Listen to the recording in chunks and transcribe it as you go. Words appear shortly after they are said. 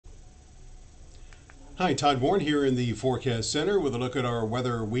Hi, Todd Warren here in the Forecast Center with a look at our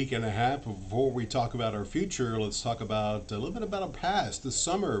weather week and a half. Before we talk about our future, let's talk about a little bit about our past. This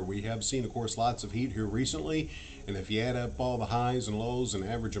summer, we have seen, of course, lots of heat here recently. And if you add up all the highs and lows and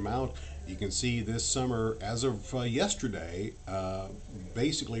average them out, you can see this summer, as of yesterday,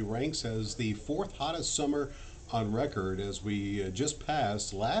 basically ranks as the fourth hottest summer on record as we just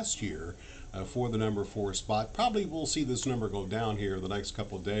passed last year for the number 4 spot. Probably we'll see this number go down here the next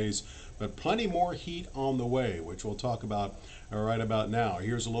couple of days, but plenty more heat on the way, which we'll talk about right about now.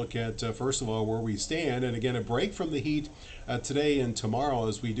 Here's a look at, first of all, where we stand, and again, a break from the heat today and tomorrow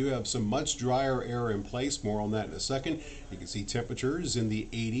as we do have some much drier air in place. More on that in a second. You can see temperatures in the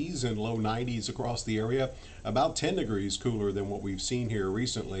 80s and low 90s across the area, about 10 degrees cooler than what we've seen here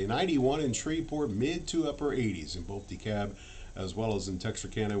recently. 91 in Shreveport, mid to upper 80s in both DeKalb as well as in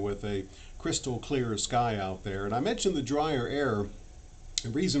Texarkana with a crystal clear sky out there. And I mentioned the drier air. The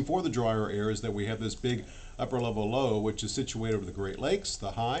reason for the drier air is that we have this big upper level low, which is situated over the Great Lakes.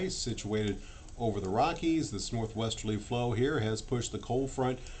 The high situated over the Rockies. This northwesterly flow here has pushed the cold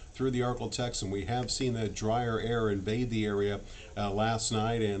front through the ArkLaTex, and we have seen that drier air invade the area last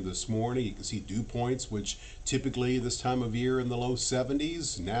night and this morning. You can see dew points, which typically this time of year in the low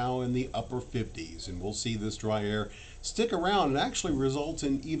 70s, now in the upper 50s. And we'll see this dry air stick around and actually result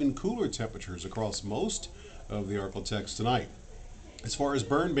in even cooler temperatures across most of the ArkLaTex tonight. As far as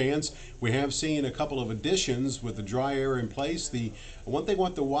burn bands, we have seen a couple of additions with the dry air in place. The one thing I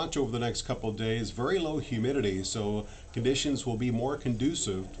want to watch over the next couple of days, very low humidity, so conditions will be more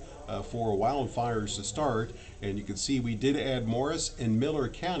conducive for wildfires to start. And you can see we did add Morris and Miller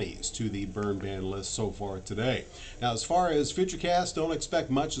counties to the burn ban list so far today. Now, as far as futurecast, don't expect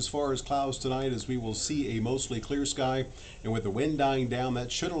much as far as clouds tonight, as we will see a mostly clear sky. And with the wind dying down,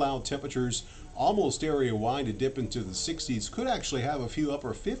 that should allow temperatures almost area-wide to dip into the 60s. Could actually have a few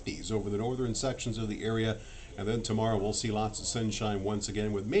upper 50s over the northern sections of the area. And then tomorrow we'll see lots of sunshine once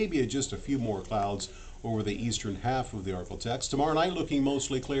again, with maybe just a few more clouds over the eastern half of the ArkLaTex. Tomorrow night looking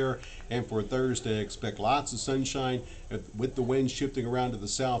mostly clear, and for Thursday expect lots of sunshine with the wind shifting around to the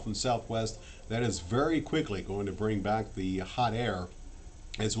south and southwest. That is very quickly going to bring back the hot air,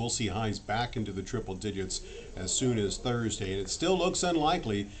 as we'll see highs back into the triple digits as soon as Thursday. And it still looks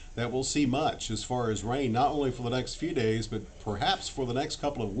unlikely that we'll see much as far as rain, not only for the next few days, but perhaps for the next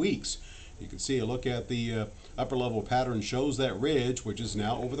couple of weeks. You can see a look at the upper level pattern shows that ridge, which is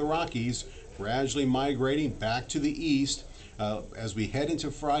now over the Rockies, gradually migrating back to the east. As we head into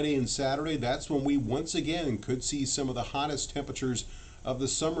Friday and Saturday, that's when we once again could see some of the hottest temperatures of the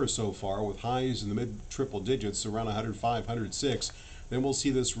summer so far, with highs in the mid triple digits around 105, 106. Then we'll see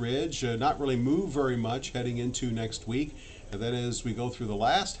this ridge not really move very much heading into next week. And then as we go through the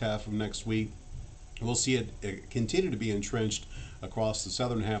last half of next week, we'll see it continue to be entrenched across the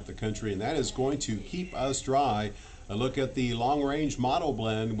southern half of the country, and that is going to keep us dry. A look at the long-range model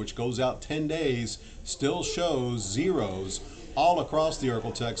blend, which goes out 10 days, still shows zeros all across the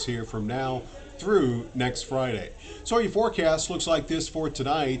ArkLaTex here from now through next Friday. So your forecast looks like this for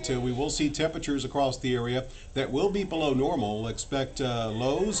tonight. We will see temperatures across the area that will be below normal. Expect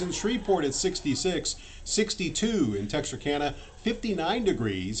lows in Shreveport at 66, 62 in Texarkana, 59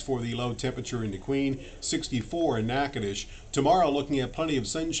 degrees for the low temperature in DeQueen, 64 in Natchitoches. Tomorrow looking at plenty of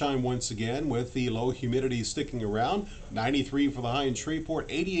sunshine once again with the low humidity sticking around. 93 for the high in Shreveport,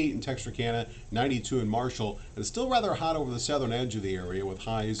 88 in Texarkana, 92 in Marshall. And still rather hot over the southern edge of the area with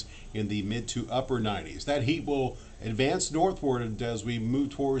highs in the mid to upper 90s. That heat will advance northward as we move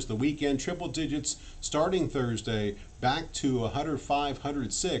towards the weekend. Triple digits starting Thursday, back to 105,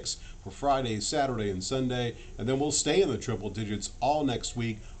 106 for Friday, Saturday, and Sunday. And then we'll stay in the triple digits all next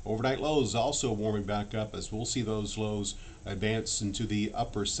week. Overnight lows also warming back up, as we'll see those lows advance into the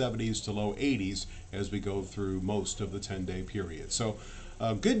upper 70s to low 80s as we go through most of the 10-day period. So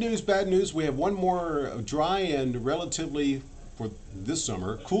good news, bad news. We have one more dry and relatively, for this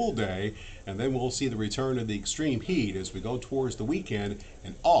summer, cool day, and then we'll see the return of the extreme heat as we go towards the weekend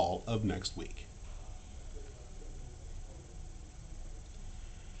and all of next week.